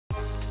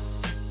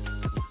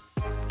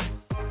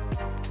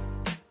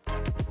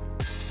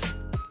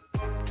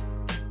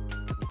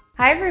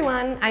Hi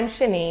everyone, I'm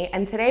Shani,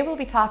 and today we'll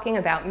be talking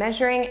about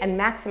measuring and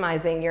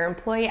maximizing your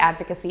employee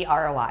advocacy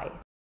ROI.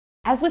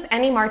 As with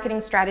any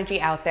marketing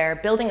strategy out there,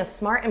 building a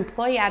smart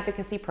employee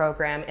advocacy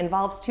program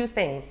involves two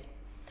things: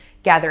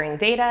 gathering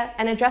data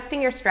and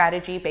adjusting your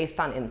strategy based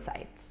on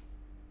insights.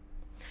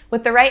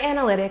 With the right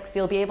analytics,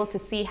 you'll be able to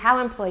see how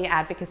employee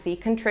advocacy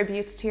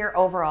contributes to your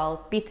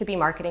overall B2B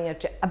marketing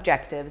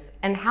objectives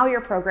and how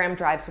your program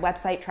drives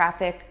website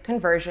traffic,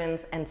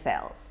 conversions, and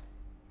sales.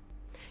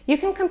 You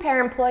can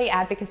compare employee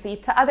advocacy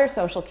to other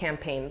social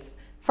campaigns,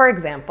 for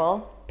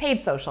example,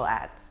 paid social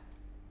ads.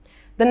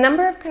 The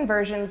number of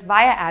conversions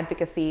via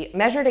advocacy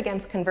measured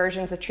against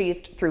conversions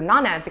achieved through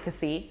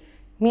non-advocacy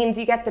means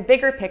you get the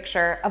bigger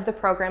picture of the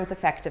program's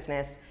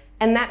effectiveness,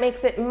 and that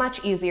makes it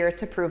much easier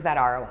to prove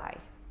that ROI.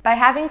 By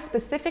having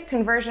specific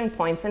conversion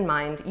points in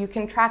mind, you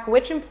can track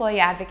which employee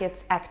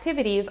advocates'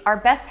 activities are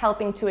best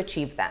helping to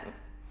achieve them.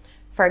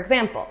 For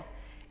example,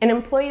 an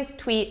employee's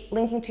tweet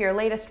linking to your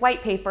latest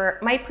white paper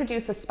might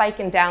produce a spike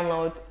in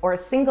downloads, or a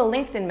single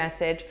LinkedIn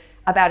message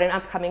about an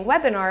upcoming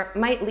webinar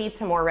might lead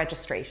to more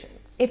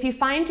registrations. If you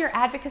find your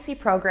advocacy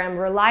program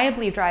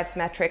reliably drives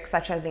metrics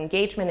such as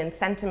engagement and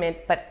sentiment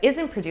but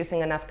isn't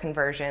producing enough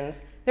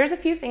conversions, there's a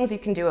few things you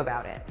can do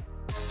about it.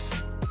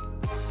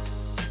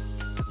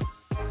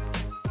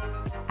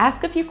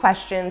 Ask a few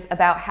questions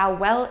about how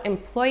well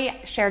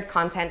employee-shared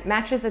content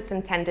matches its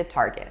intended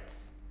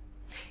targets.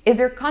 Is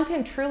your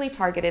content truly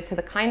targeted to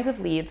the kinds of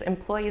leads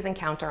employees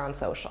encounter on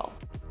social?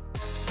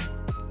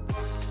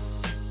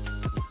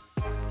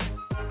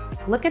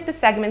 Look at the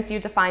segments you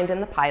defined in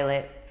the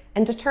pilot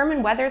and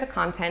determine whether the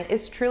content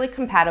is truly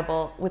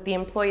compatible with the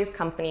employee's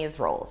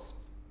company's roles.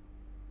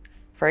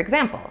 For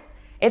example,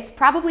 it's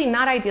probably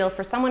not ideal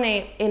for someone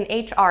in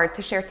HR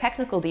to share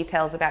technical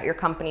details about your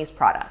company's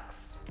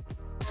products.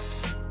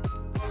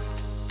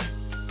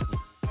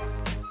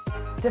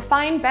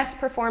 Define best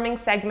performing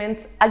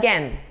segments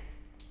again.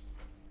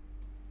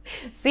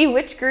 See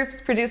which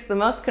groups produce the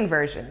most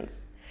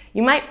conversions.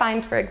 You might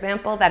find, for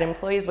example, that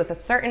employees with a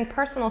certain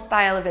personal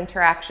style of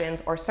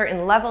interactions or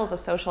certain levels of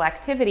social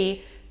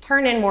activity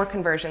turn in more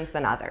conversions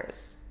than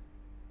others.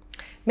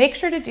 Make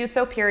sure to do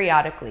so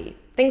periodically.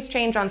 Things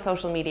change on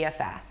social media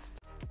fast.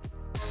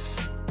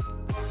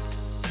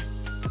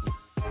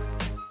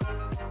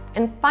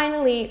 And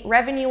finally,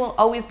 revenue will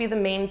always be the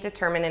main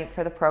determinant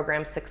for the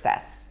program's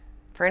success.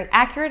 For an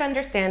accurate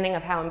understanding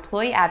of how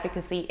employee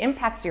advocacy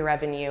impacts your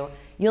revenue,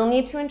 you'll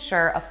need to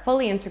ensure a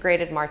fully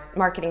integrated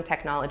marketing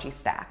technology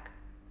stack.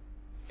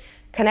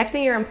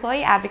 Connecting your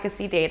employee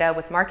advocacy data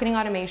with marketing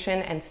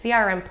automation and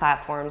CRM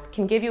platforms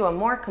can give you a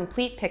more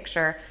complete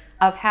picture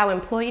of how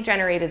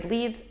employee-generated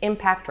leads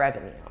impact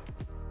revenue.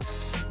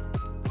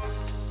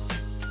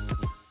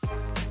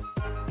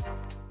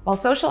 While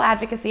social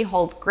advocacy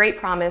holds great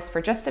promise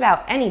for just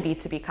about any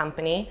B2B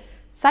company,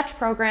 such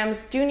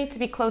programs do need to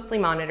be closely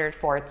monitored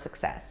for its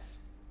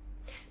success.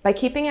 By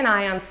keeping an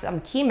eye on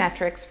some key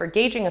metrics for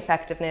gauging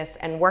effectiveness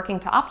and working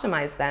to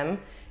optimize them,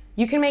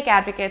 you can make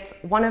advocates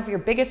one of your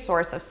biggest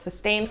sources of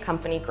sustained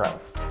company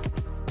growth.